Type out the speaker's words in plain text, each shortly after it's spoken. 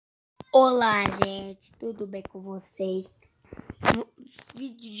Olá, gente, tudo bem com vocês? O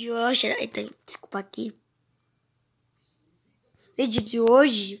vídeo de hoje, desculpa aqui. Vídeo de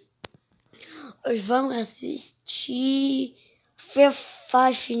hoje, nós vamos assistir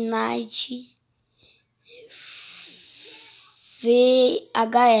fnaf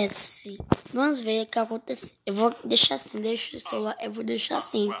VHS. Vamos ver o que aconteceu. Eu vou deixar assim, deixa o celular, eu vou deixar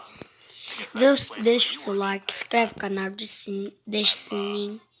assim. Deixa o celular, inscreve no canal, deixa o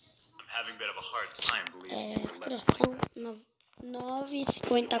sininho. Coração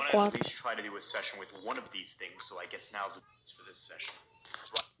 9h54.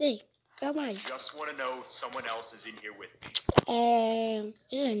 Ei, calma aí.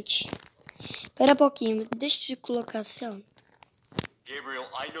 Gente, espera um pouquinho, deixa eu colocar assim. Gabriel,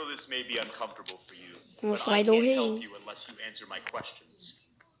 I know this may be uncomfortable for you, Nossa, but vai I can't doer. help you unless you answer my questions.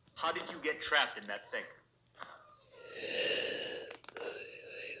 How did you get trapped in that thing?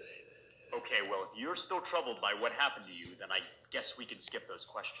 Okay, well, if you're still troubled by what happened to you, then I guess we can skip those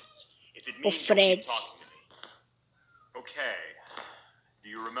questions. If it means you'll keep talking to me. Okay. Do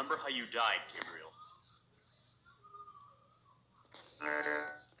you remember how you died, Gabriel?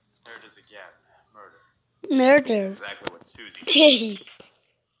 Murder. There it is again. Murder. Murder. Exactly what Susie Que isso?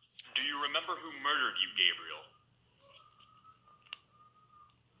 Do you remember who murdered you, Gabriel?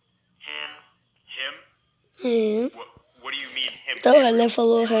 Him? Him. What do you mean, him? Então ela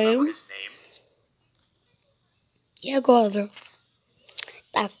falou Do you remember him. his name? E agora?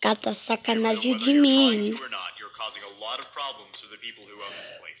 Tá sacanagem de mim. Or not, you're causing a lot of problems for the people who own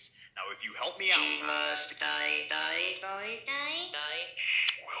this place. Now, if you help me out,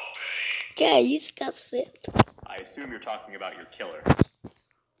 Que é isso, caceta? I assume you're talking about your killer.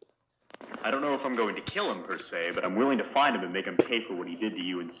 I don't know if I'm going to kill him per se, but I'm willing to find him and make him pay for what he did to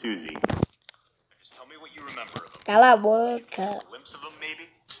you and Susie. Just tell me what you remember of him. Cala a boca. A glimpse of him, maybe?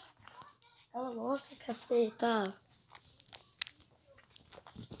 Cala a boca, caceta.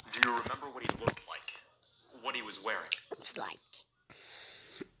 Do you remember what he looked like? What he was wearing? It's like...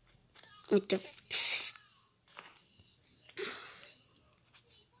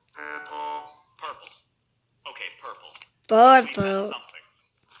 Purple. Okay, purple. Purple. Something.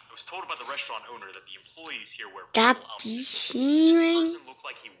 I was told by the restaurant owner that the employees here wear Tá purple outfits. bichinho, hein? Does it look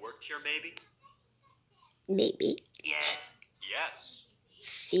like he worked here, maybe? Baby. Yes.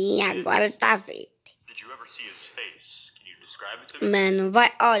 Sim, agora tá verde. Did you ever see his face? Can you describe it to me? Mano,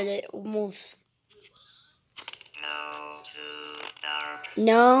 vai... Olha, o moço. No, too dark.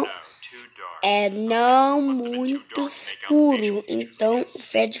 Não, No, too dark. é não muito escuro. Então, o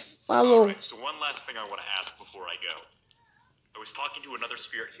Fed falou. Alright, so one last thing I want to ask before I go. I was talking to another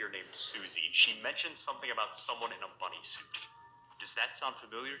spirit here named Susie, and she mentioned something about someone in a bunny suit. Does that sound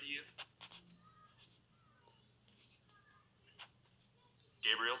familiar to you?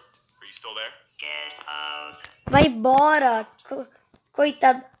 Gabriel, are you still there? Get out. Vai embora.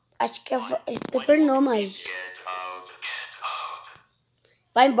 Coitado. Acho que ele terminou, mas... Get out. Get out.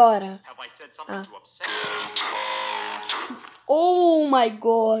 Vai embora. Have I said something to upset you? Oh my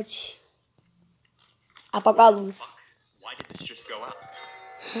God. Apaga a luz. Why did this just go out?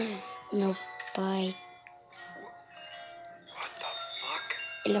 Meu pai. What the fuck?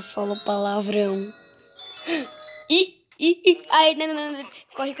 Ele falou palavrão. Ih. Ai, não.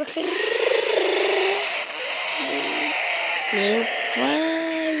 Corre. Meu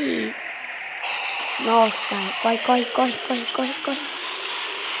pai. Nossa, corre.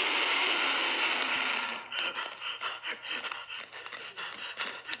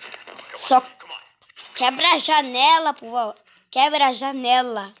 Só quebra a janela, por favor. Quebra a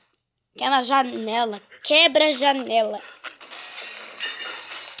janela.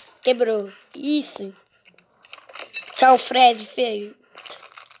 Quebrou. Isso. Tchau, Fred, feio.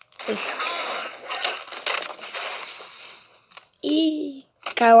 Ih,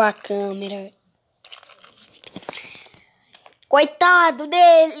 caiu a câmera. Coitado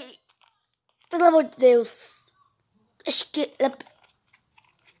dele. Pelo amor de Deus. Acho que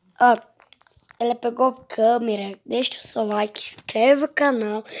ela pegou a câmera. Deixa o seu like, inscreve o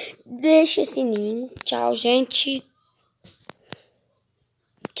canal, deixa o sininho. Tchau, gente.